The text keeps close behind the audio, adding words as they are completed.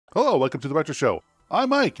Hello, welcome to the Retro Show. I'm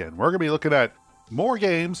Mike, and we're going to be looking at more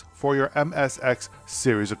games for your MSX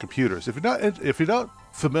series of computers. If you're not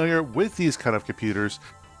familiar with these kind of computers,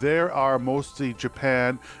 there are mostly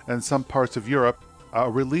Japan and some parts of Europe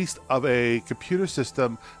released of a computer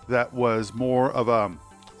system that was more of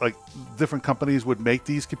like different companies would make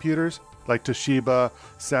these computers, like Toshiba,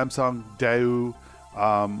 Samsung, Daewoo,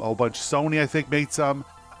 a whole bunch. Sony, I think, made some.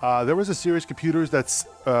 There was a series of computers that's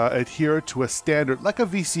adhered to a standard, like a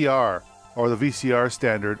VCR, or the VCR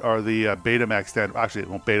standard, or the Betamax standard. Actually,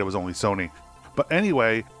 well, Beta was only Sony. But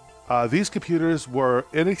anyway, these computers were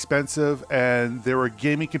inexpensive, and they were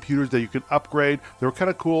gaming computers that you could upgrade. They were kind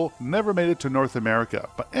of cool. Never made it to North America.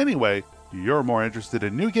 But anyway, you're more interested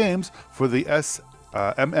in new games for the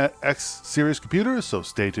MSX series computers, so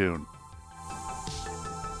stay tuned.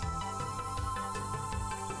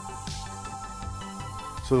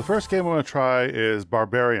 So the first game I'm going to try is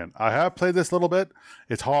Barbarian. I have played this a little bit.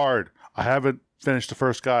 It's hard. I haven't finished the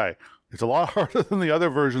first guy. It's a lot harder than the other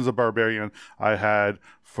versions of Barbarian I had.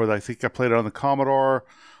 I think I played it on the Commodore.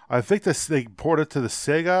 I think they ported it to the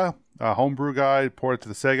Sega. Homebrew guy ported it to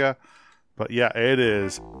the Sega. But yeah, it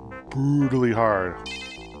is brutally hard.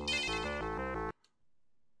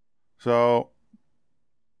 So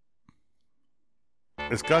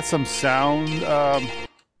it's got some sound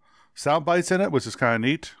bites in it, which is kind of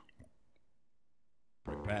neat.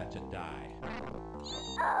 Prepare to die.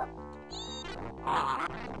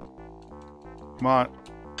 Come on.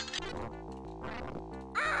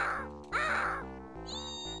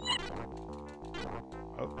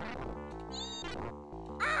 Oh.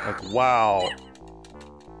 Like, wow.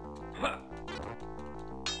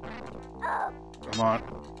 Come on.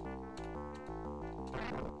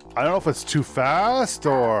 I don't know if it's too fast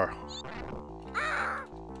or...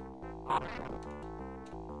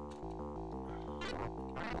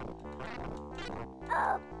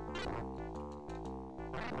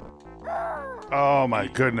 Oh my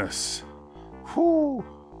goodness. Whew.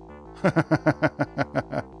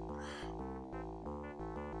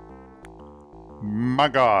 My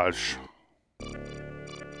gosh.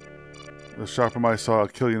 The sharpen my saw, I'll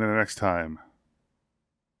kill you in the next time.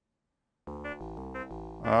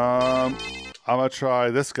 I'm gonna try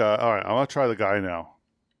this guy. Alright, I'm gonna try the guy now.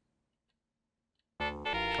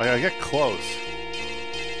 I gotta get close.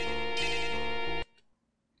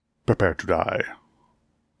 Prepare to die.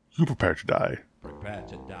 You prepare to die. Prepare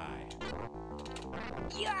to die.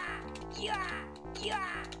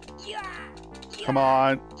 Come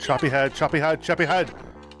on. Choppy head, choppy head, choppy head.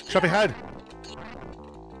 Choppy head.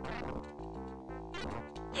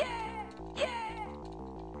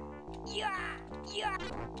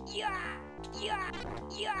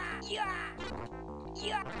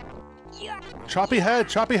 Choppy head,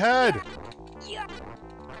 choppy head.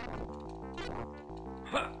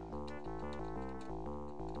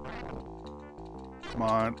 Come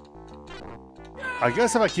on. I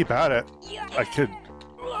guess if I keep at it, I could...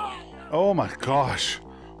 Oh my gosh.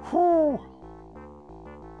 Whew.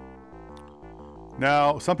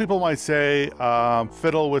 Now, some people might say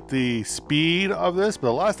fiddle with the speed of this, but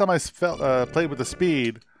the last time I played with the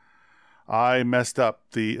speed, I messed up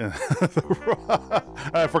the...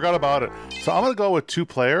 I forgot about it. So I'm going to go with 2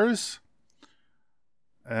 players.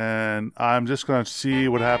 And I'm just going to see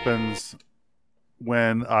what happens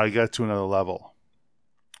when I get to another level.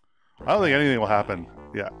 I don't think anything will happen.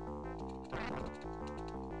 Yeah.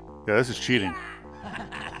 Yeah, this is cheating.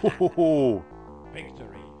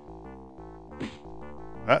 Victory.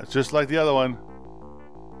 That's just like the other one.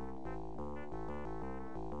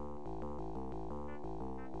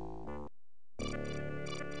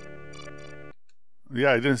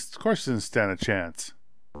 Yeah, of course it didn't stand a chance.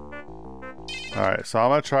 Alright, so I'm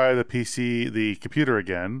going to try the computer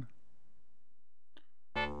again.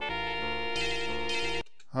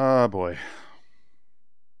 Oh boy.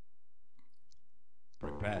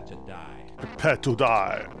 Prepare to die. Prepare to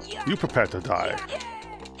die. You prepare to die.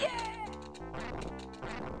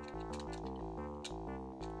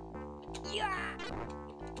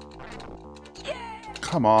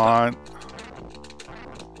 Come on.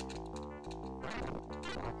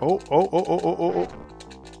 Oh.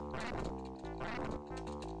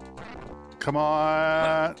 Come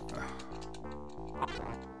on.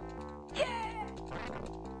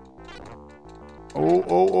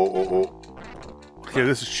 Oh. Okay,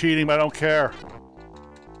 this is cheating, but I don't care.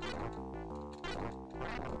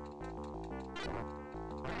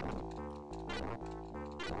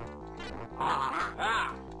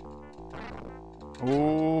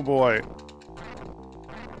 Oh boy.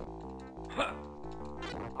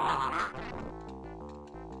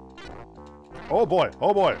 Oh boy,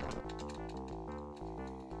 oh boy.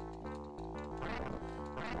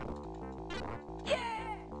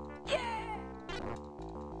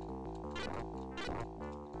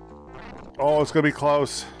 Oh, it's gonna be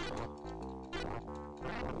close.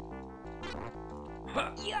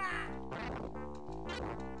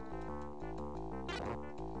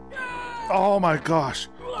 Oh my gosh.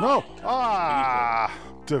 No. Ah,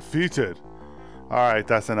 defeated. All right,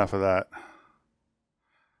 that's enough of that.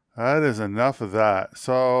 That is enough of that.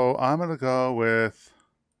 So I'm gonna go with,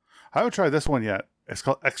 I haven't tried this one yet. It's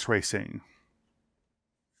called xracing.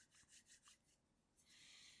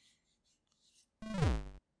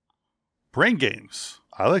 Brain games.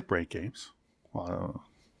 I like brain games. Well, I don't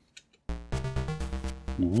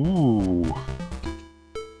know. Ooh.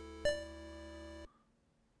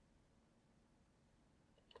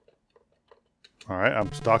 All right,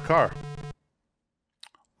 I'm stock car.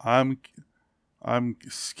 I'm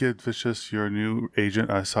Skid Vicious, your new agent.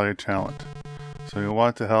 I saw your talent. So you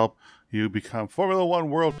want to help you become Formula One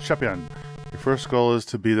World Champion. Your first goal is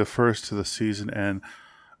to be the first to the season end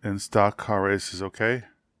in stock car races, okay?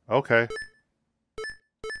 Okay.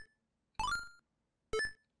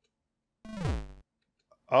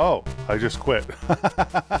 Oh, I just quit.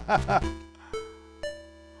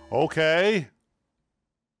 Okay.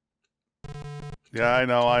 Yeah, I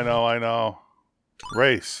know.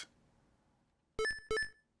 Race.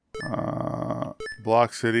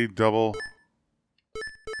 Block City, double.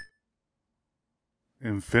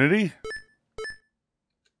 Infinity?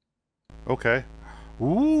 Okay.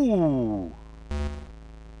 Ooh.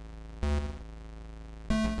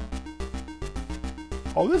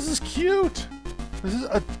 Oh, this is cute. This is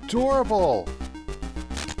adorable.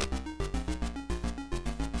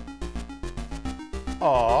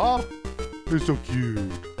 Aw. They're so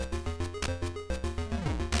cute.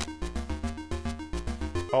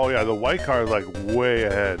 Oh yeah, the white car is like way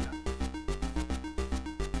ahead.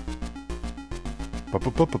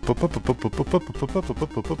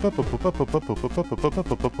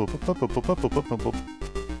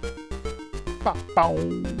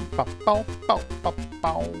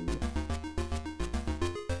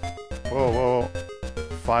 Whoa, whoa.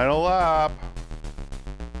 Final lap.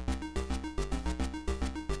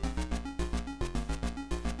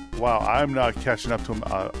 Wow, I'm not catching up to him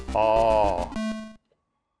at all.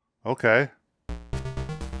 Okay.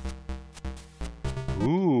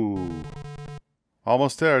 Ooh.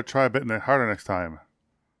 Almost there. Try a bit harder next time.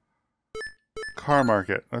 Car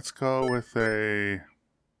market. Let's go with a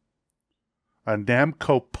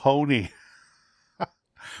Namco Pony.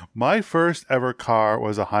 My first ever car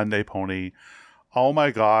was a Hyundai Pony. Oh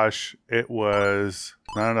my gosh, it was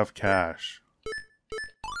not enough cash.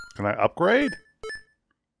 Can I upgrade?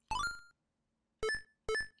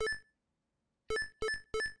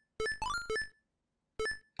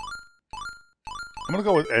 I'm gonna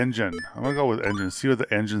go with engine. See what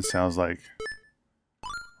the engine sounds like.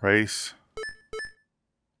 Race.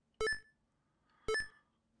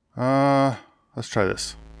 Let's try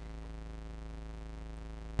this.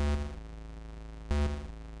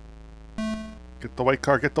 Get the white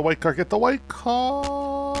car, get the white car, get the white car!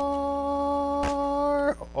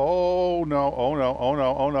 Oh no, oh no, oh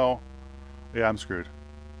no, oh no. Yeah, I'm screwed.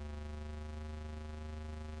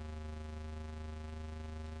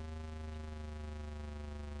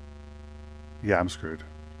 Yeah, I'm screwed.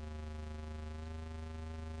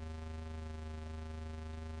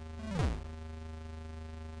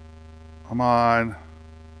 Come on.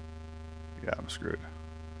 Yeah, I'm screwed.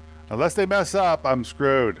 Unless they mess up, I'm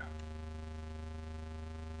screwed.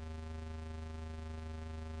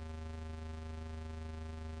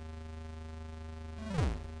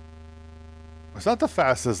 It's not the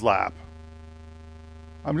fastest lap.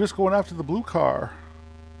 I'm just going after the blue car.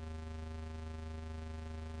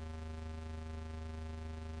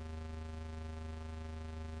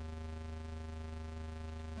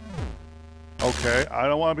 Okay, I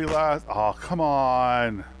don't want to be last. Oh, come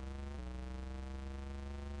on.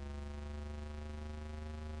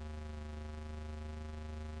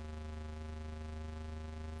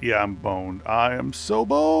 Yeah, I'm boned. I am so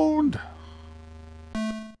boned.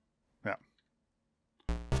 Yeah.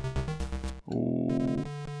 Ooh.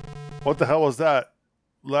 What the hell was that?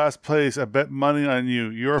 Last place, I bet money on you.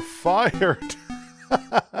 You're fired.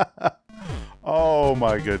 Oh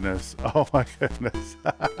my goodness. Oh my goodness.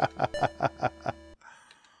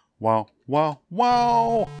 Wow, wow,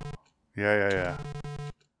 wow. Yeah.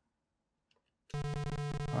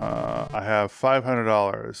 I have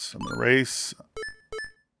 $500. I'm gonna race.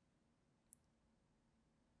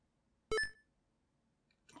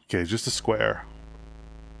 Okay, just a square.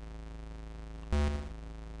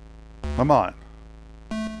 Come on.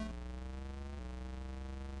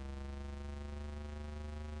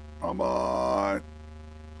 Come on.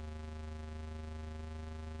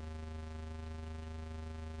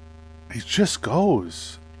 He just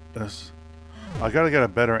goes. I gotta get a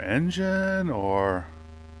better engine, or...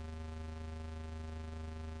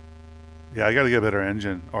 Yeah, I gotta get a better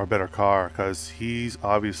engine or a better car, because he's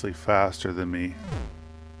obviously faster than me.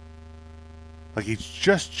 Like, he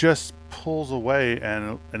just pulls away,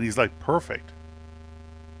 and he's like perfect.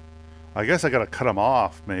 I guess I gotta cut him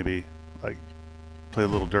off, maybe. Like, play a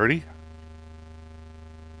little dirty.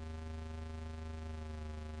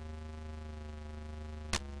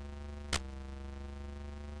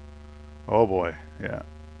 Oh boy, yeah.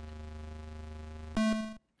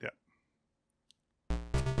 Yeah.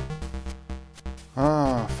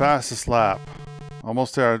 Ah, fastest lap.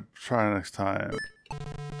 Almost there. Try next time.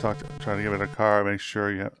 Try to give it a car. Make sure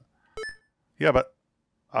you have... Yeah, but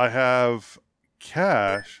I have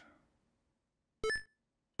cash.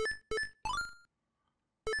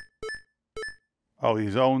 Oh,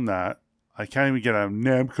 he's owned that. I can't even get a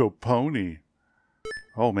Namco pony.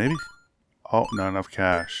 Oh, maybe? Oh, not enough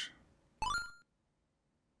cash.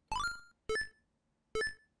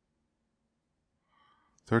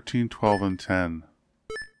 $13, $12, and $10.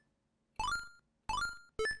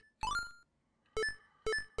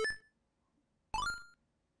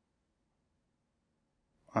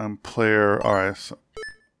 I'm player. Alright, so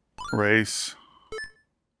race.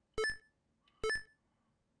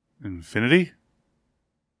 Infinity?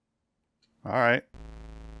 Alright.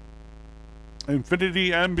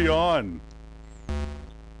 Infinity and beyond.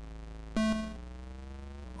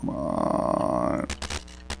 Come on.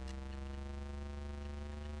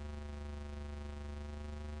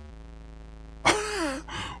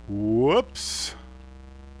 Whoops.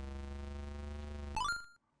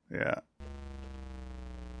 Yeah.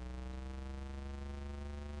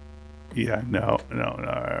 Yeah, no.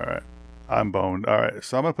 Alright. I'm boned. Alright,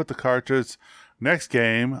 so I'm going to put the cartridge. Next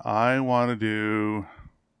game, I want to do...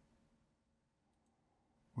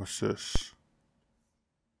 What's this?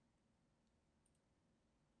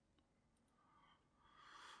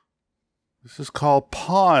 This is called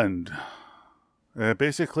Pond.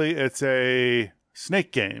 Basically, it's a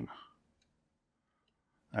snake game.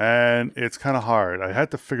 And it's kind of hard. I had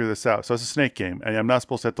to figure this out. So it's a snake game, and I'm not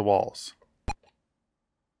supposed to hit the walls.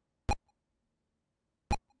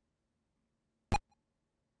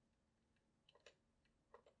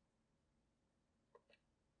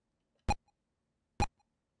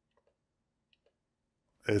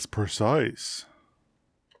 It's precise.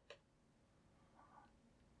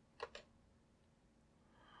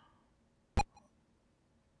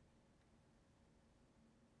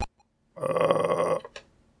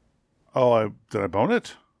 Oh, did I bone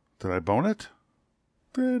it? Did I bone it?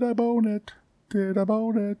 Did I bone it? Did I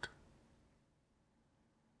bone it?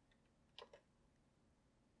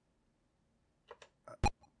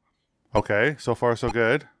 Okay, so far so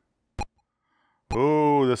good.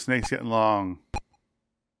 Ooh, the snake's getting long.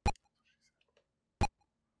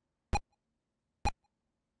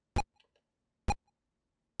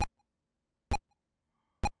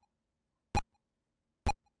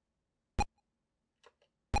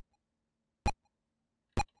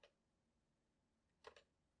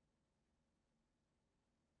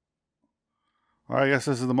 All right, I guess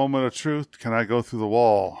this is the moment of truth. Can I go through the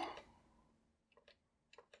wall?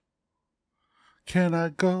 Can I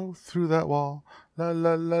go through that wall? La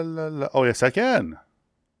la la la la. Oh, yes, I can.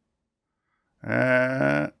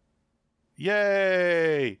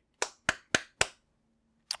 Yay!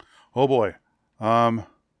 Oh boy. Oh,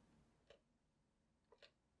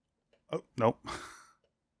 nope.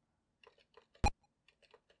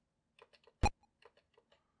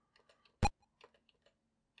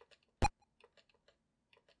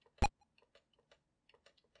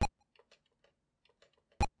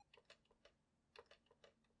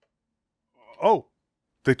 Oh,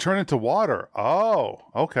 they turn into water. Oh,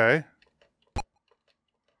 okay.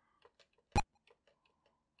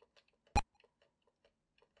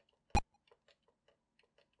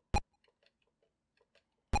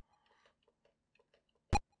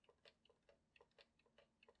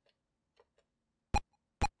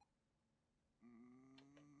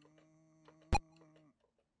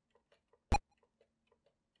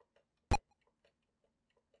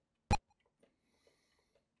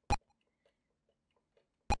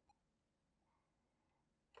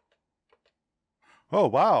 Oh,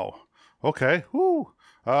 wow. Okay. Whoo.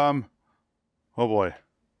 Oh boy.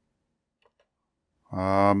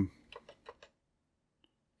 Nope,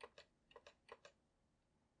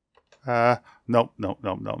 nope, nope,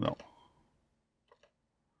 nope, nope.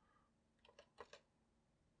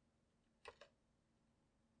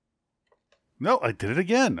 No, I did it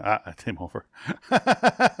again. Game over.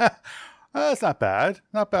 That's not bad.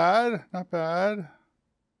 Not bad. Not bad.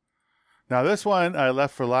 Now this one I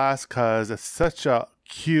left for last because it's such a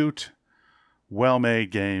cute, well-made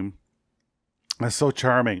game. It's so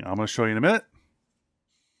charming. I'm going to show you in a minute.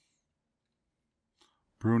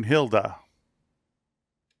 Brunilda.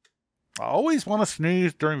 I always want to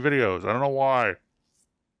sneeze during videos. I don't know why.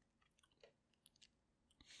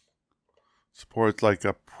 Supports like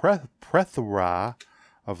a plethora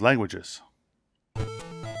of languages.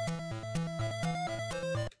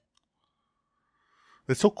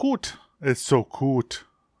 It's so cute. It's so cute.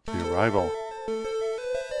 The Arrival.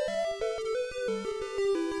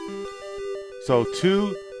 So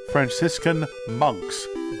 2 Franciscan monks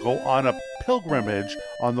go on a pilgrimage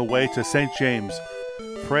on the way to St. James.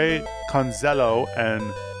 Fray Conzello and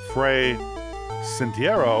Fray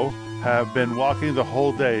Sentiero have been walking the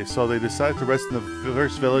whole day, so they decide to rest in the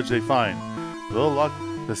first village they find. Little luck,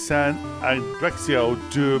 the San Andrexio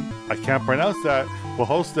du, I can't pronounce that, will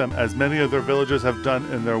host them as many of their villagers have done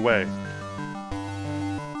in their way.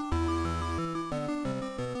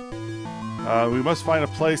 We must find a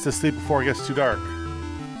place to sleep before it gets too dark.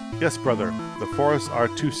 Yes, brother, the forests are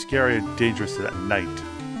too scary and dangerous at night.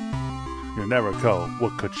 You never know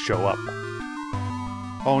what could show up.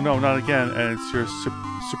 Oh no, not again, and it's your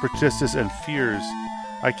superstitious and fears.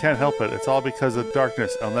 I can't help it. It's all because of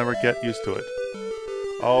darkness. I'll never get used to it.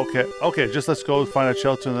 Okay, just let's go find a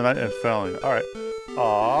shelter in the night and failing. Alright.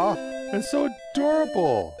 Aww, it's so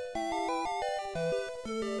adorable.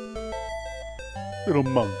 Little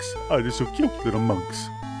monks. Oh, they're so cute, little monks.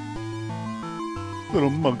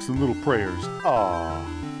 Little monks and little prayers. Aww.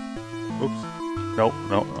 Oops. Nope,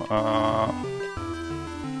 no.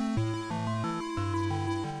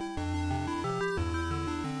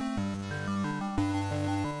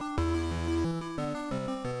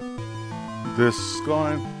 This is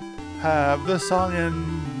going to have the song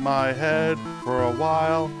in my head for a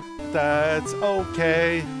while. That's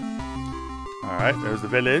okay. Alright, there's the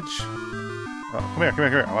village. Oh, come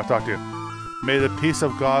here. I want to talk to you. May the peace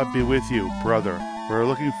of God be with you, brother. We're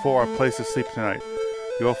looking for a place to sleep tonight.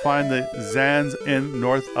 You will find the Zan's Inn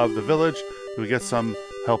north of the village. You'll get some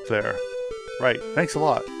help there. Right, thanks a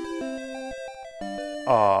lot.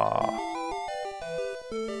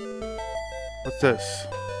 What's this?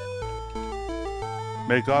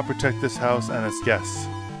 May God protect this house and its guests.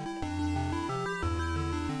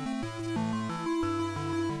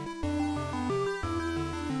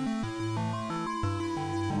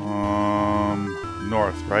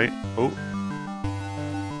 North, right? Oh.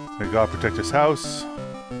 May God protect his house.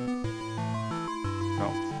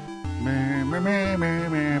 No.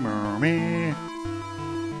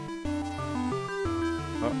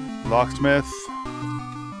 Oh, locksmith.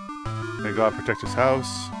 May God protect his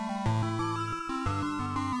house.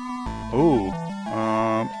 Oh.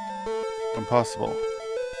 Impossible.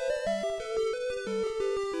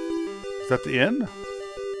 Is that the inn?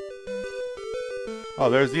 Oh,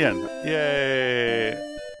 there's the end. Yay!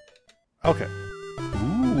 Okay.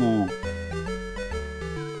 Ooh.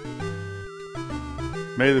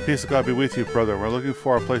 May the peace of God be with you, brother. We're looking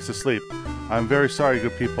for a place to sleep. I'm very sorry,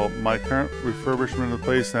 good people. My current refurbishment of the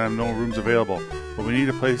place and I have no rooms available. But we need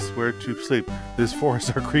a place where to sleep. These forests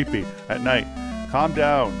are creepy at night. Calm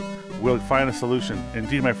down. We'll find a solution.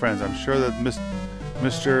 Indeed, my friends, I'm sure that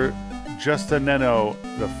Mr. Justineno,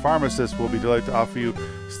 the pharmacist, will be delighted to offer you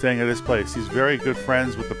staying at this place. He's very good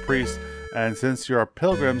friends with the priest, and since you are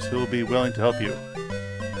pilgrims, he'll be willing to help you.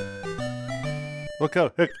 Look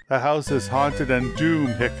out, Hick. The house is haunted and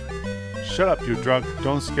doomed, Hick. Shut up, you drunk.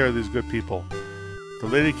 Don't scare these good people. The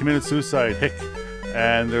lady committed suicide, Hick,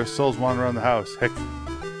 and their souls wander around the house, Hick.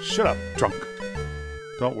 Shut up, drunk.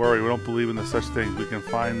 Don't worry, we don't believe in such things. We can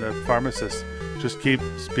find the pharmacist. Just speak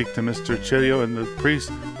to Mr. Chilio and the priest.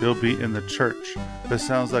 He'll be in the church. This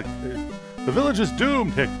sounds like... The village is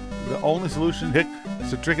doomed, Hick. The only solution, Hick, is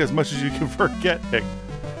to drink as much as you can forget, Hick.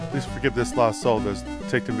 Please forgive this lost soul.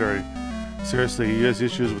 Take him very seriously. He has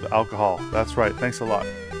issues with alcohol. That's right. Thanks a lot.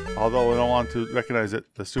 Although I don't want to recognize it,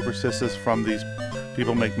 the superstitions from these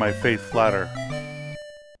people make my faith flatter.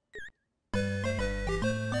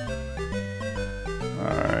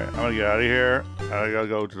 Alright, I'm gonna get out of here. I gotta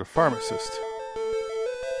go to the pharmacist.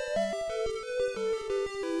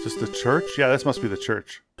 Is this the church? Yeah, this must be the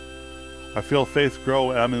church. I feel faith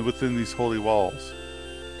grow and I'm within these holy walls.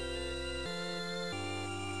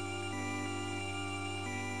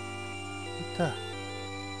 What the?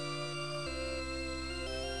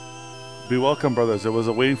 Be welcome, brothers. It was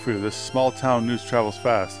waiting for you. This small town news travels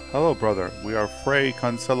fast. Hello, brother. We are Fray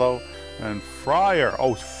Concello and Friar.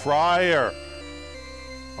 Oh, Friar!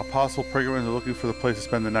 Apostle pilgrims are looking for the place to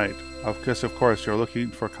spend the night. Of course, you're looking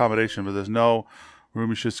for accommodation, but there's no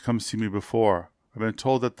room. You should come see me before. I've been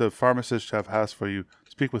told that the pharmacist have asked for you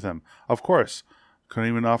to speak with him. Of course. Couldn't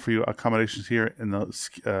even offer you accommodations here in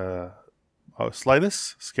the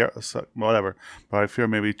slightest, whatever. But I fear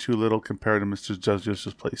maybe too little compared to Mr.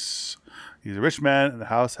 Joseph's place. He's a rich man, and the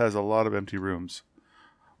house has a lot of empty rooms.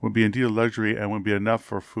 Would be indeed a luxury and would be enough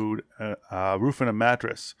for food, roof and a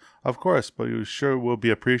mattress. Of course, but you sure will be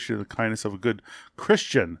appreciative of the kindness of a good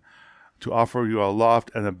Christian to offer you a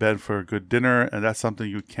loft and a bed for a good dinner, and that's something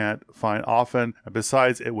you can't find often. And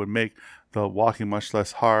besides, it would make the walking much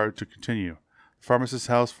less hard to continue. The pharmacist's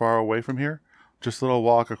house far away from here? Just a little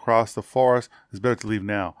walk across the forest. It's better to leave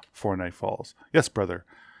now, before night falls. Yes, brother.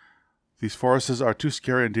 These forests are too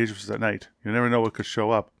scary and dangerous at night. You never know what could show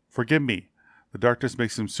up. Forgive me. The darkness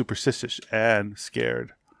makes him superstitious and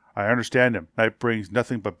scared. I understand him. Night brings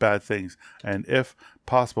nothing but bad things, and if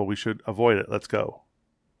possible, we should avoid it. Let's go.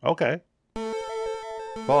 Okay.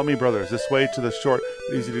 Follow me, brothers. This way to the short,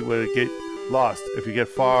 easy way to get lost. If you get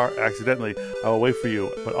far accidentally, I will wait for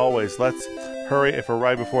you. But always, let's hurry if we're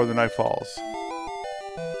right before the night falls.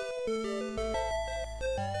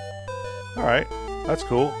 Alright, that's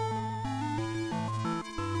cool.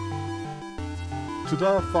 To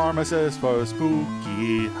the pharmacist for a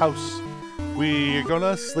spooky house. We're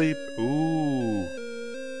gonna sleep. Ooh.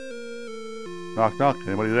 Knock, knock.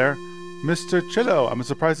 Anybody there? Mr. Chillo, I'm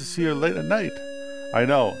surprised to see you late at night. I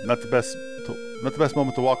know, not the best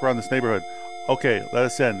moment to walk around this neighborhood. Okay, let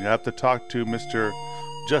us in. You have to talk to Mr.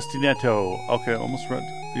 Justinetto. Okay, almost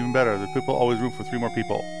even better. The people always room for 3 more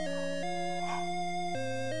people.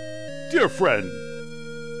 Dear friend,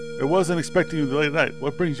 I wasn't expecting you late at night.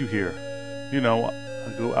 What brings you here? You know,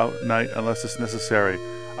 I go out at night unless it's necessary.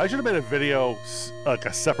 I should have made a video, like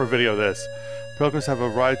a separate video of this. Pilgrims have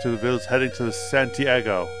arrived to the village heading to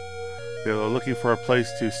Santiago. They are looking for a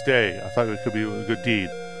place to stay. I thought it could be a good deed.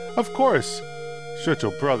 Of course!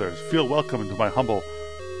 Shirto brothers, feel welcome into my humble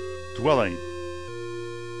dwelling.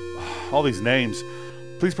 All these names.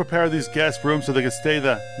 Please prepare these guest rooms so they can stay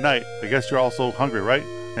the night. I guess you're also hungry, right?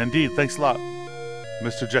 Indeed, thanks a lot,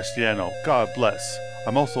 Mr. Gestiano. God bless.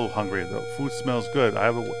 I'm also hungry. The food smells good. I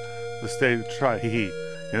have to stay to try. Hee hee.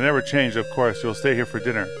 You'll never change, of course. You'll stay here for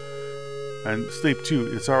dinner. And sleep too.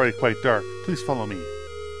 It's already quite dark. Please follow me.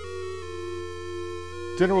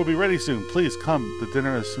 Dinner will be ready soon. Please come. The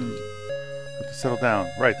dinner is soon. Have to settle down.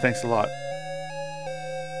 Right, thanks a lot.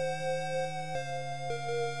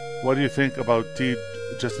 What do you think about D.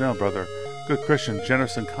 Gestiano, brother? Good Christian,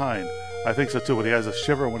 generous and kind. I think so too, but he has a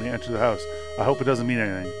shiver when he enters the house. I hope it doesn't mean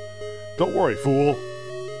anything. Don't worry, fool.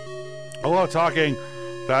 A lot of talking.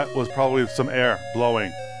 That was probably some air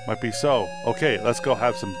blowing. Might be so. Okay, let's go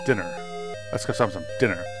have some dinner. Let's go have some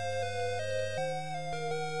dinner.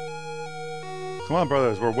 Come on,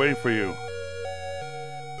 brothers, we're waiting for you.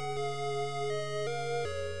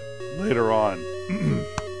 Later on.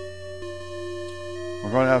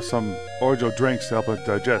 We're going to have some orzo drinks to help it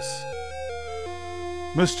digest.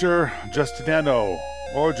 Mr. Justiniano,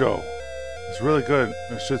 orzo. It's really good.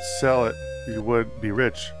 I should sell it. You would be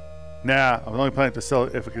rich. Nah, I'm only planning to sell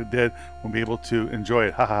it if it did. We'll be able to enjoy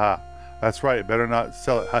it. Ha ha ha. That's right. Better not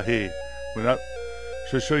sell it. Ha he. We're not.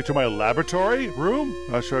 Should I show you to my laboratory room?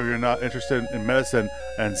 Not sure if you're not interested in medicine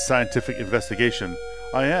and scientific investigation.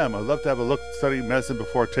 I am. I'd love to have a look studying medicine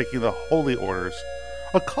before taking the holy orders.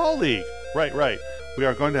 A colleague. Right, right. We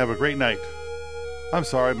are going to have a great night. I'm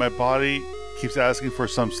sorry, my body keeps asking for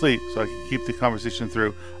some sleep so I can keep the conversation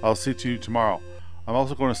through. I'll see to you tomorrow. I'm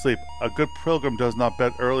also going to sleep. A good pilgrim does not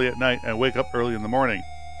bed early at night and wake up early in the morning.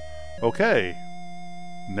 Okay.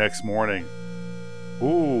 Next morning.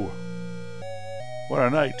 Ooh. What a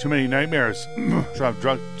night. Too many nightmares. I've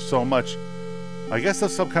drunk so much. I guess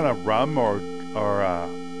that's some kind of rum or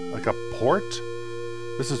like a port?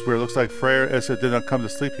 This is weird. Looks like Frere Issa did not come to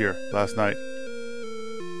sleep here last night.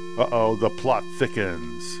 Uh-oh, the plot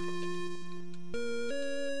thickens.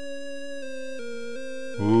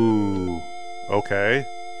 Ooh, okay.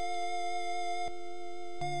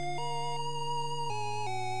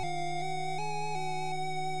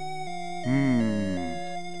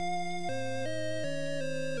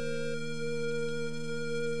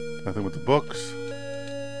 Nothing with the books.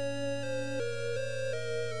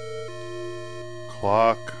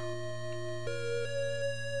 Clock.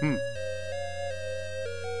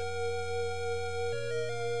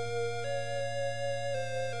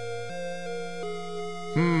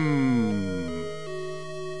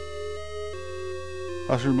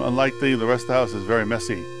 House room unlikely. The rest of the house is very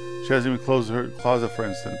messy. She hasn't even closed her closet, for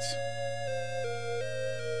instance.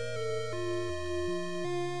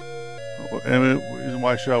 Any reason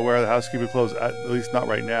why should I wear the housekeeping clothes? At least not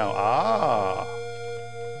right now. Ah.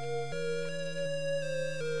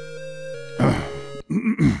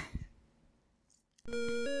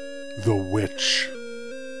 The witch.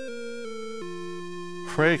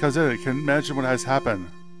 Frey comes in. Can imagine what has happened.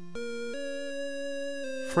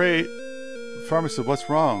 Frey, the farmer said, "What's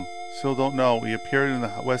wrong?" Still don't know. He appeared in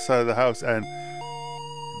the west side of the house, and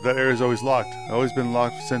that area is always locked. Always been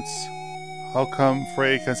locked since. How come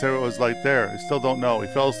Frey considered it was like there? I still don't know. He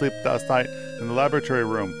fell asleep last night in the laboratory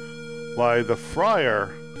room. Why, the friar,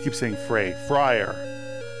 I keep saying Frey, friar,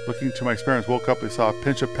 looking to my experiments, woke up and saw a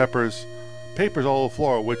pinch of papers all over the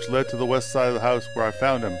floor, which led to the west side of the house where I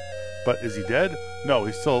found him. But is he dead? No,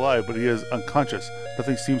 he's still alive, but he is unconscious.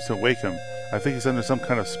 Nothing seems to wake him. I think he's under some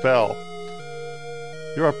kind of spell.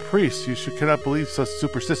 You're a priest. You cannot believe such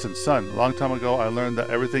superstition. Son, a long time ago I learned that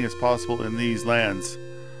everything is possible in these lands.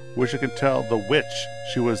 Wish I could tell the witch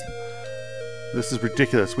she was... This is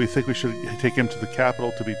ridiculous. We think we should take him to the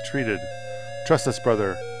capital to be treated. Trust us,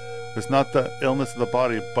 brother. It's not the illness of the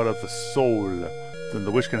body, but of the soul. Then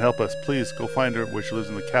the witch can help us. Please go find her where she lives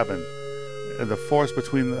in the cabin. In the forest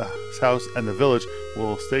between the house and the village.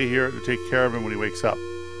 We'll stay here to take care of him when he wakes up.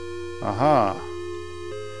 Aha.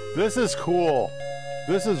 This is cool.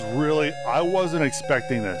 This is really... I wasn't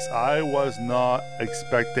expecting this. I was not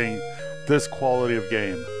expecting this quality of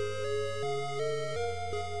game.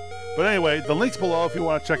 But anyway, the link's below if you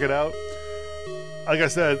want to check it out. Like I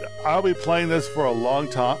said, I'll be playing this for a long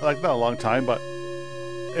time. Like, not a long time, but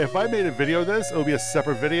if I made a video of this, it will be a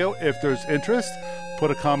separate video. If there's interest, put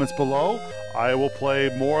a comments below. I will play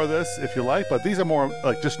more of this if you like, but these are more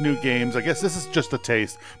like just new games. I guess this is just a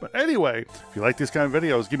taste. But anyway, if you like these kind of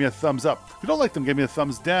videos, give me a thumbs up. If you don't like them, give me a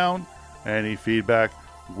thumbs down. Any feedback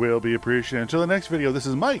will be appreciated. Until the next video, this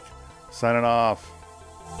is Mike, signing off.